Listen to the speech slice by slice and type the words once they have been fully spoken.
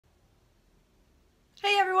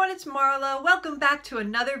Hey everyone, it's Marla. Welcome back to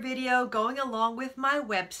another video going along with my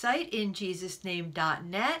website,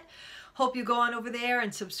 injesusname.net. Hope you go on over there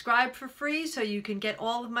and subscribe for free so you can get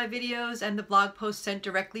all of my videos and the blog posts sent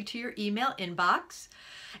directly to your email inbox.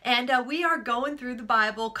 And we are going through the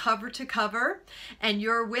Bible cover to cover, and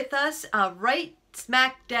you're with us right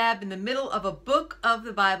smack dab in the middle of a book of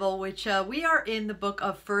the Bible, which we are in the book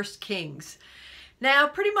of 1 Kings. Now,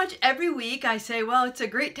 pretty much every week I say, well, it's a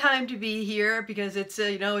great time to be here because it's,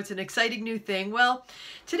 it's an exciting new thing. Well,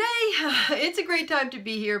 today it's a great time to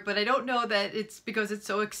be here, but I don't know that it's because it's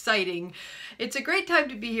so exciting. It's a great time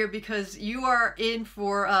to be here because you are in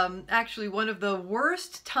for actually one of the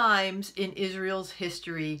worst times in Israel's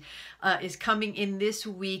history is coming in this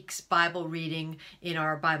week's Bible reading in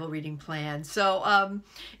our Bible reading plan. So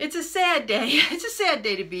it's a sad day. It's a sad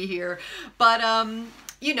day to be here, but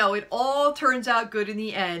you know, it all turns out good in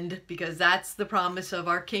the end because that's the promise of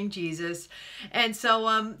our King Jesus. And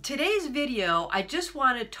so today's video, I just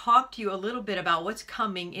want to talk to you a little bit about what's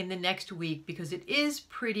coming in the next week because it is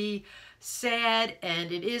pretty sad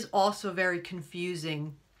and it is also very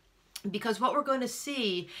confusing. Because what we're going to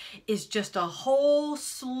see is just a whole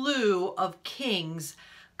slew of kings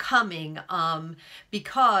coming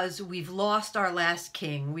because we've lost our last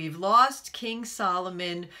king. We've lost King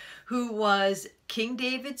Solomon, who was King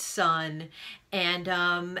David's son, and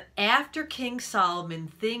after King Solomon,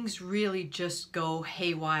 things really just go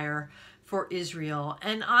haywire for Israel.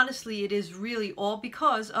 And honestly, it is really all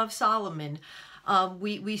because of Solomon.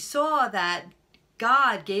 We saw that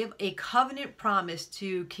God gave a covenant promise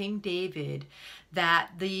to King David that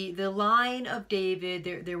the line of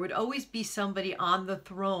David, there would always be somebody on the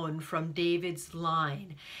throne from David's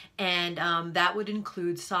line, and that would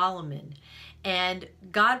include Solomon. And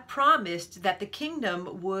God promised that the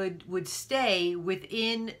kingdom would stay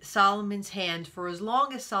within Solomon's hands for as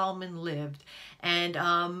long as Solomon lived, and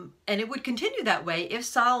it would continue that way if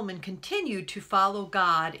Solomon continued to follow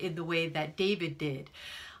God in the way that David did.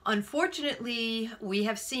 Unfortunately, we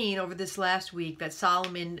have seen over this last week that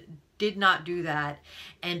Solomon did not do that,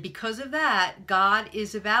 and because of that, God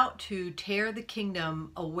is about to tear the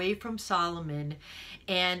kingdom away from Solomon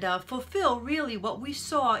and fulfill really what we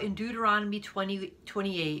saw in Deuteronomy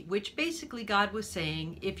 20:28, which basically God was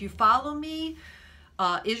saying, if you follow me,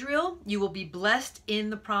 Israel, you will be blessed in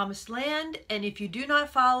the promised land, and if you do not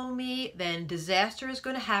follow me, then disaster is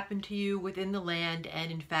going to happen to you within the land,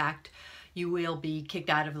 and in fact, you will be kicked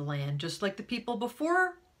out of the land, just like the people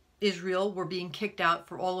before Israel were being kicked out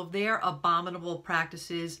for all of their abominable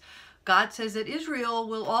practices. God says that Israel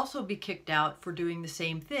will also be kicked out for doing the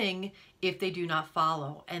same thing if they do not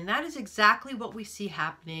follow. And that is exactly what we see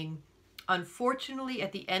happening. Unfortunately,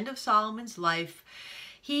 at the end of Solomon's life,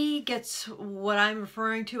 he gets what I'm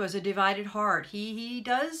referring to as a divided heart. He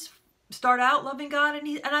does start out loving God,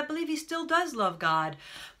 and I believe he still does love God,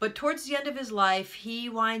 but towards the end of his life he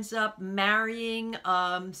winds up marrying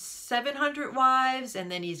 700 wives,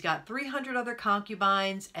 and then he's got 300 other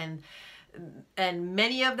concubines, and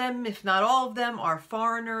many of them, if not all of them, are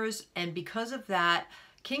foreigners. And because of that,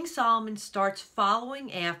 King Solomon starts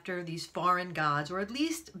following after these foreign gods, or at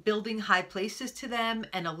least building high places to them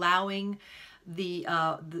and allowing the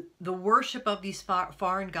worship of these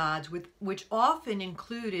foreign gods, which often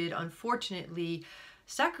included, unfortunately,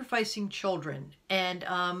 sacrificing children. And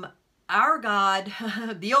our God,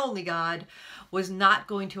 the only God, was not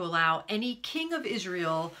going to allow any king of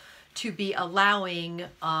Israel to be allowing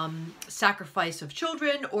sacrifice of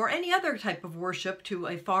children or any other type of worship to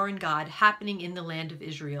a foreign god happening in the land of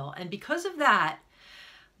Israel. And because of that,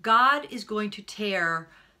 God is going to tear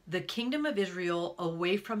the kingdom of Israel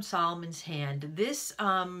away from Solomon's hand. This,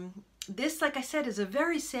 like I said, is a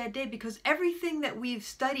very sad day because everything that we've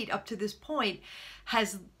studied up to this point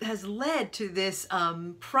has led to this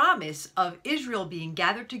promise of Israel being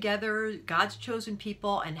gathered together, God's chosen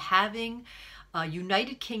people, and having a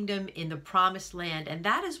united kingdom in the promised land. And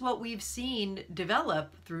that is what we've seen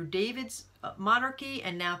develop through David's monarchy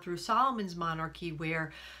and now through Solomon's monarchy,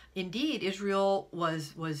 where indeed Israel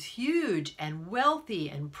was huge and wealthy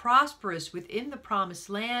and prosperous within the promised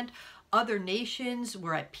land. Other nations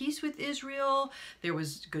were at peace with Israel. There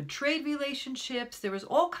was good trade relationships. There was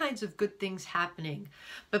all kinds of good things happening.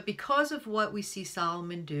 But because of what we see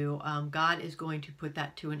Solomon do, God is going to put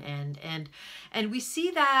that to an end. And we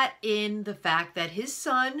see that in the fact that his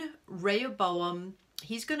son Rehoboam,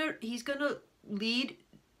 he's gonna lead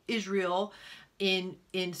Israel in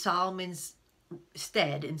Solomon's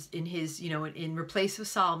stead, in his, in replace of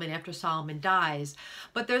Solomon after Solomon dies.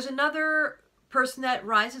 But there's another person that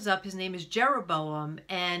rises up. His name is Jeroboam,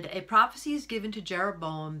 and a prophecy is given to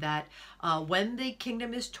Jeroboam that when the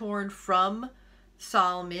kingdom is torn from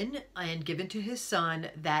Solomon and given to his son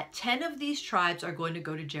that 10 of these tribes are going to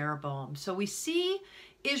go to Jeroboam. So we see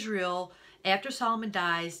Israel, after Solomon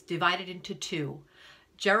dies, divided into two.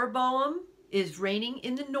 Jeroboam is reigning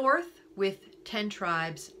in the north with 10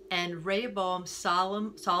 tribes, and Rehoboam,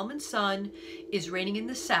 Solomon's son, is reigning in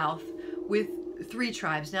the south with 3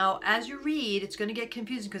 tribes. Now, as you read, it's going to get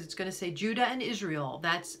confusing because it's going to say Judah and Israel.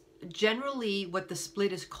 That's generally what the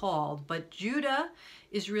split is called, but Judah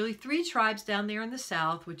is really 3 tribes down there in the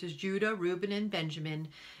south, which is Judah, Reuben, and Benjamin,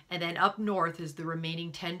 and then up north is the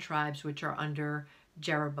remaining 10 tribes, which are under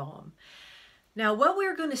Jeroboam. Now, what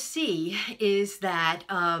we're going to see is that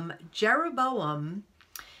Jeroboam,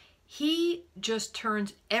 he just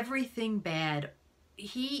turns everything bad.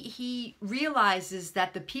 He realizes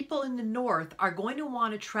that the people in the north are going to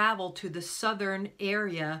want to travel to the southern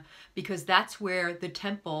area because that's where the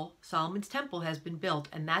temple, Solomon's temple, has been built,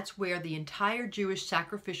 and that's where the entire Jewish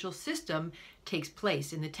sacrificial system takes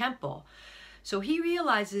place, in the temple. So he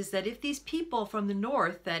realizes that if these people from the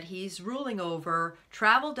north that he's ruling over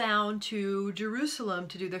travel down to Jerusalem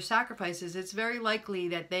to do their sacrifices, it's very likely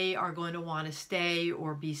that they are going to want to stay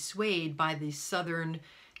or be swayed by the southern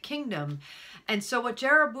kingdom. And so what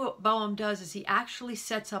Jeroboam does is he actually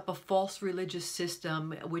sets up a false religious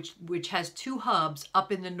system which has 2 hubs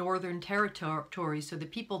up in the northern territory, so the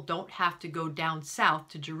people don't have to go down south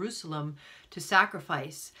to Jerusalem to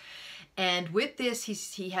sacrifice. And with this,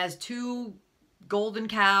 he has 2 golden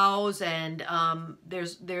cows, and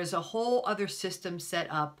there's a whole other system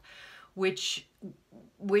set up which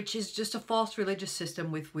is just a false religious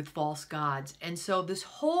system with false gods. And so this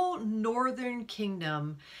whole northern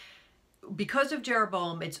kingdom, because of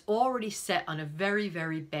Jeroboam, it's already set on a very,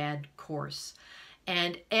 very bad course.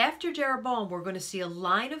 And after Jeroboam, we're going to see a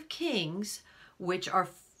line of kings which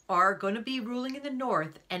are going to be ruling in the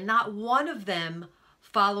north, and not one of them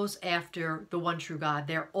follows after the one true God.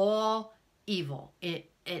 They're all evil.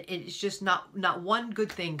 It's just not one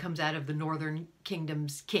good thing comes out of the northern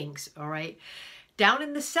kingdom's kings, all right? Down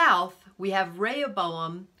in the south, we have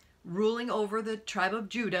Rehoboam ruling over the tribe of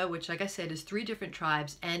Judah, which, like I said, is 3 different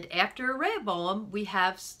tribes. And after Rehoboam, we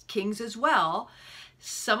have kings as well.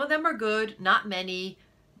 Some of them are good, not many.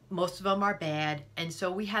 Most of them are bad. And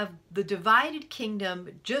so we have the divided kingdom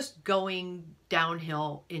just going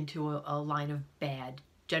downhill into a line of bad,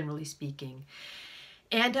 generally speaking.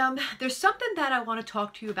 And there's something that I want to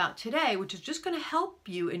talk to you about today, which is just going to help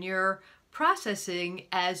you in your processing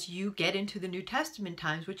as you get into the New Testament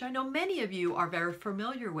times, which I know many of you are very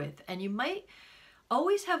familiar with. And you might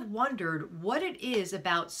always have wondered what it is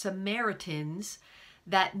about Samaritans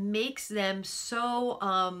that makes them so,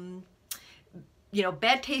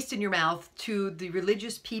 bad taste in your mouth to the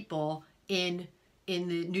religious people in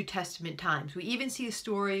the New Testament times. We even see a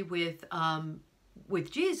story with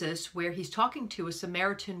Jesus where he's talking to a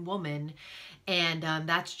Samaritan woman, and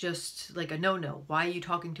that's just like a no-no. Why are you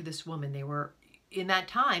talking to this woman? In that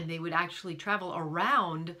time, they would actually travel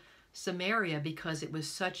around Samaria because it was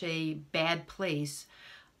such a bad place,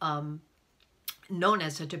 known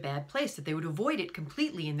as such a bad place, that they would avoid it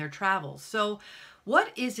completely in their travels. So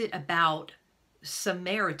what is it about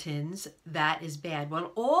Samaritans that is bad? Well,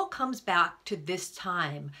 it all comes back to this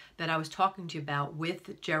time that I was talking to you about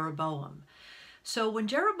with Jeroboam. So when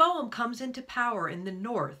Jeroboam comes into power in the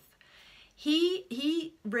north,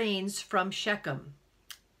 he reigns from Shechem.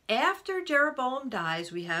 After Jeroboam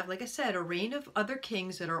dies, we have, like I said, a reign of other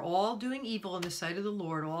kings that are all doing evil in the sight of the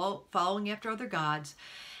Lord, all following after other gods.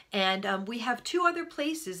 And we have 2 other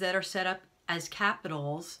places that are set up as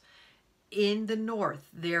capitals in the north.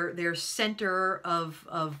 They're center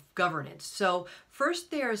of governance. So first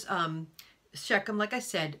there's Shechem, like I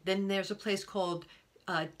said. Then there's a place called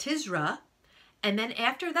Tisra. And then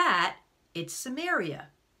after that, it's Samaria.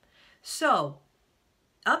 So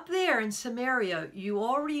up there in Samaria, you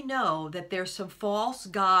already know that there's some false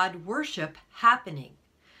god worship happening.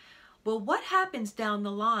 Well, what happens down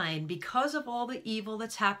the line because of all the evil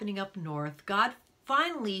that's happening up north? God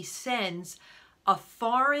finally sends a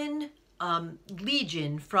foreign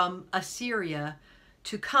legion from Assyria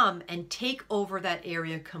to come and take over that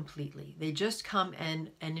area completely. They just come and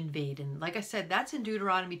invade. And like I said, that's in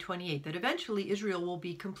Deuteronomy 28, that eventually Israel will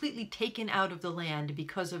be completely taken out of the land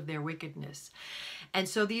because of their wickedness. And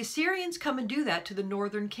so the Assyrians come and do that to the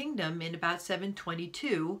northern kingdom in about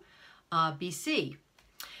 722 BC.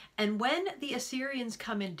 And when the Assyrians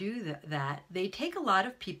come and do that, they take a lot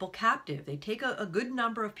of people captive. They take a good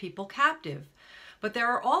number of people captive. But there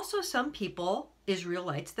are also some people,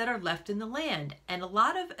 Israelites, that are left in the land. And a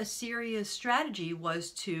lot of Assyria's strategy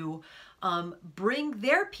was to bring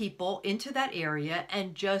their people into that area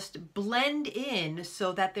and just blend in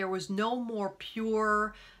so that there was no more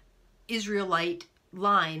pure Israelite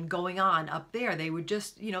line going on up there. They would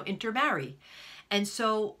just, intermarry. And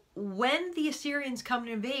so when the Assyrians come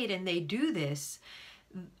to invade and they do this,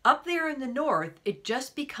 up there in the north, it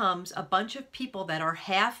just becomes a bunch of people that are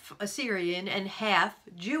half Assyrian and half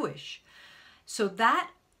Jewish. So that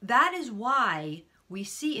is why we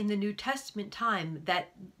see in the New Testament time that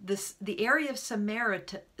the area of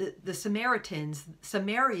the Samaritans,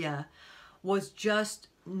 Samaria, was just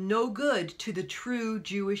no good to the true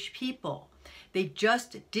Jewish people. They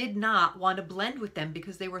just did not want to blend with them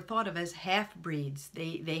because they were thought of as half-breeds.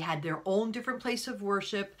 They had their own different place of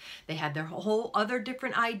worship. They had their whole other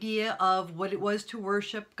different idea of what it was to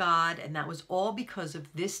worship God, and that was all because of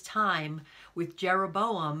this time with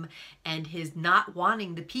Jeroboam and his not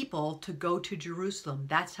wanting the people to go to Jerusalem.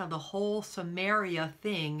 That's how the whole Samaria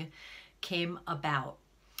thing came about.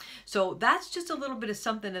 So that's just a little bit of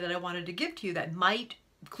something that I wanted to give to you that might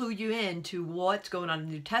clue you in to what's going on in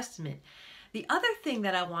the New Testament. The other thing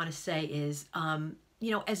that I want to say is,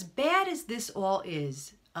 as bad as this all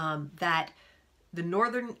is, that the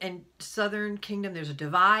northern and southern kingdom, there's a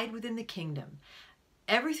divide within the kingdom.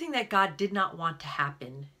 Everything that God did not want to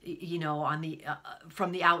happen,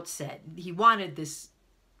 from the outset. He wanted this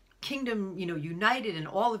kingdom, united and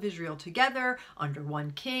all of Israel together under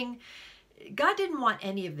one king. God didn't want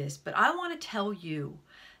any of this, but I want to tell you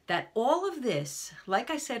that all of this, like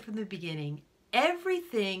I said from the beginning,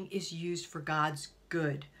 everything is used for God's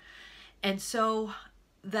good. And so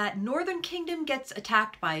that northern kingdom gets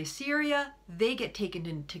attacked by Assyria, they get taken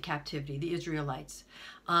into captivity, the Israelites.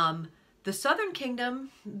 The southern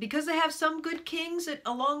kingdom, because they have some good kings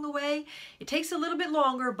along the way, it takes a little bit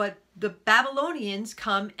longer, but the Babylonians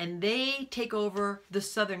come and they take over the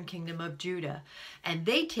southern kingdom of Judah, and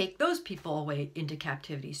they take those people away into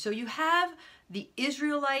captivity. So you have the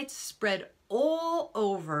Israelites spread all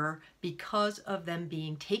over because of them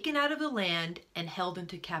being taken out of the land and held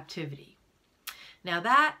into captivity. Now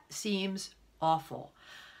that seems awful.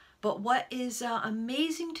 But what is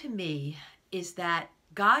amazing to me is that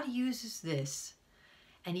God uses this,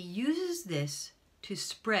 and he uses this to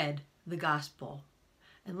spread the gospel.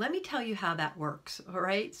 And let me tell you how that works, all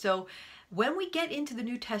right? So when we get into the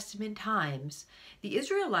New Testament times, the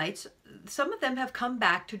Israelites, some of them have come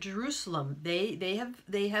back to Jerusalem. They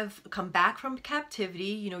have come back from captivity,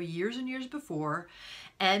 years and years before,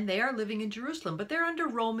 and they are living in Jerusalem, but they're under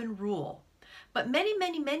Roman rule. But many,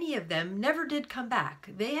 many, many of them never did come back.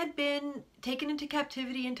 They had been taken into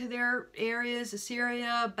captivity into their areas,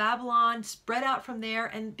 Assyria, Babylon, spread out from there.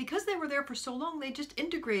 And because they were there for so long, they just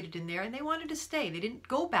integrated in there and they wanted to stay. They didn't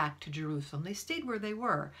go back to Jerusalem. They stayed where they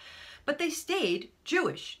were. But they stayed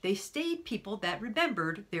Jewish. They stayed people that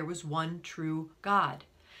remembered there was one true God.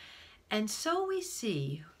 And so we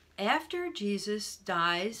see, after Jesus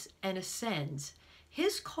dies and ascends,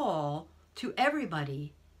 his call to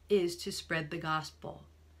everybody is to spread the gospel.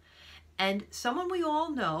 And someone we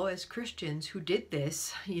all know as Christians who did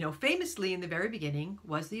this, famously in the very beginning,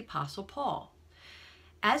 was the Apostle Paul.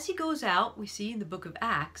 As he goes out, we see in the book of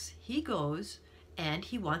Acts, he goes and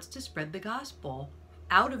he wants to spread the gospel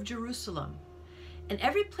out of Jerusalem. And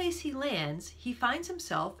every place he lands, he finds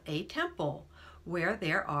himself a temple where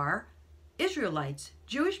there are Israelites,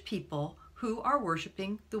 Jewish people who are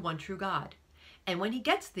worshiping the one true God. And when he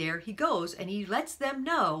gets there, he goes and he lets them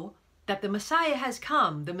know that the Messiah has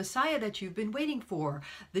come, the Messiah that you've been waiting for,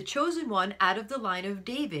 the chosen one out of the line of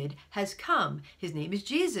David has come. His name is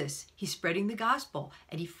Jesus. He's spreading the gospel.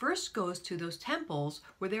 And he first goes to those temples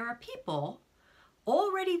where there are people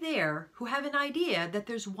already there who have an idea that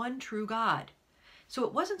there's one true God. So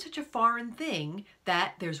it wasn't such a foreign thing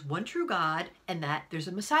that there's one true God and that there's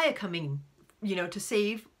a Messiah coming, to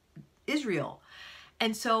save Israel.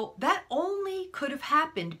 And so that only could have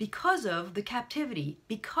happened because of the captivity,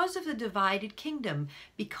 because of the divided kingdom,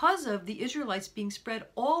 because of the Israelites being spread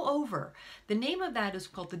all over. The name of that is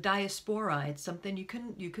called the diaspora. It's something you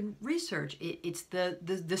can research. It's the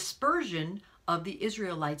dispersion of the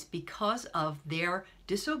Israelites because of their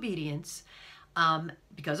disobedience,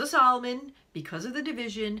 because of Solomon, because of the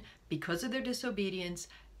division, because of their disobedience.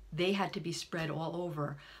 They had to be spread all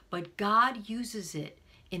over. But God uses it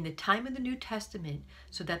in the time of the New Testament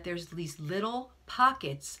so that there's these little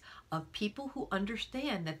pockets of people who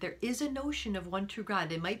understand that there is a notion of one true God.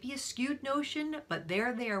 There might be a skewed notion, but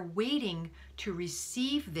they're there waiting to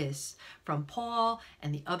receive this from Paul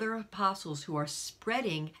and the other apostles who are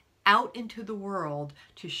spreading out into the world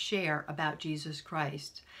to share about Jesus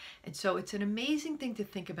Christ. And so it's an amazing thing to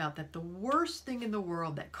think about, that the worst thing in the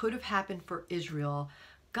world that could have happened for Israel,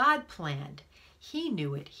 God planned. He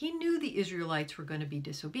knew it. He knew the Israelites were going to be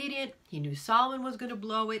disobedient. He knew Solomon was going to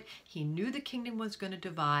blow it. He knew the kingdom was going to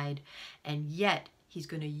divide. And yet, he's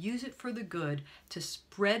going to use it for the good to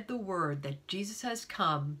spread the word that Jesus has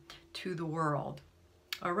come to the world.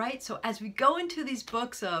 All right, so as we go into these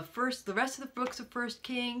books of the rest of the books of First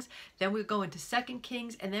Kings, then we go into Second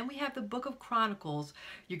Kings, and then we have the book of Chronicles.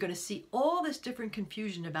 You're going to see all this different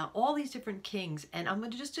confusion about all these different kings, and I'm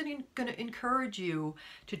going to encourage you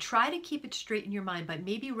to try to keep it straight in your mind by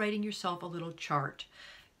maybe writing yourself a little chart.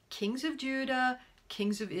 Kings of Judah,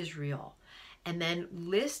 kings of Israel, and then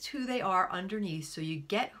list who they are underneath so you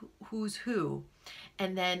get who's who.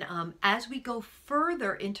 And then as we go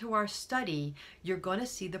further into our study, you're going to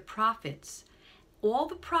see the prophets. All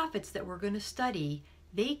the prophets that we're going to study,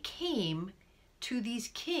 they came to these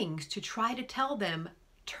kings to try to tell them,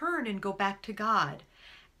 turn and go back to God.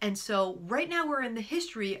 And so right now we're in the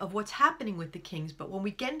history of what's happening with the kings, but when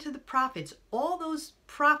we get into the prophets, all those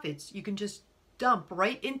prophets, you can just dump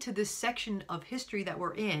right into this section of history that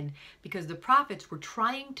we're in, because the prophets were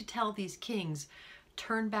trying to tell these kings,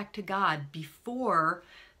 turn back to God before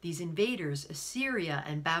these invaders, Assyria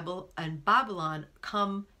and Babylon,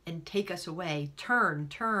 come and take us away. Turn,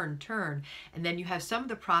 turn, turn. And then you have some of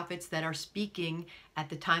the prophets that are speaking at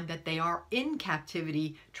the time that they are in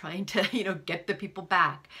captivity, trying to, get the people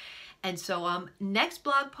back. And so next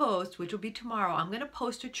blog post, which will be tomorrow, I'm going to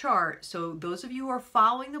post a chart. So those of you who are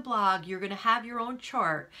following the blog, you're going to have your own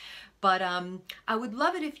chart. But I would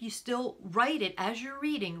love it if you still write it as you're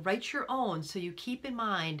reading. Write your own so you keep in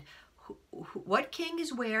mind what king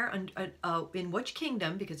is where and in which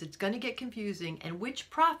kingdom, because it's going to get confusing, and which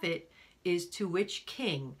prophet is to which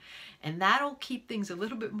king. And that'll keep things a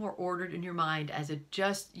little bit more ordered in your mind, as it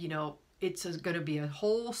just, it's going to be a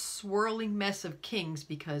whole swirling mess of kings,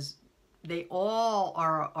 because they all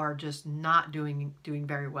are just not doing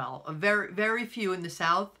very well. Very few in the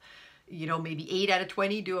South, maybe 8 out of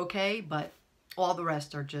 20 do okay, but all the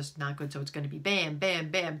rest are just not good. So it's going to be bam, bam,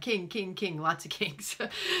 bam, king, king, king, lots of kings.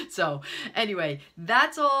 So anyway,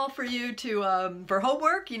 that's all for you to for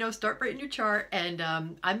homework. Start writing your chart, and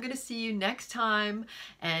I'm going to see you next time.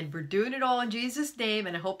 And we're doing it all in Jesus' name,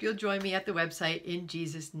 and I hope you'll join me at the website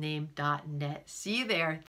injesusname.net. See you there.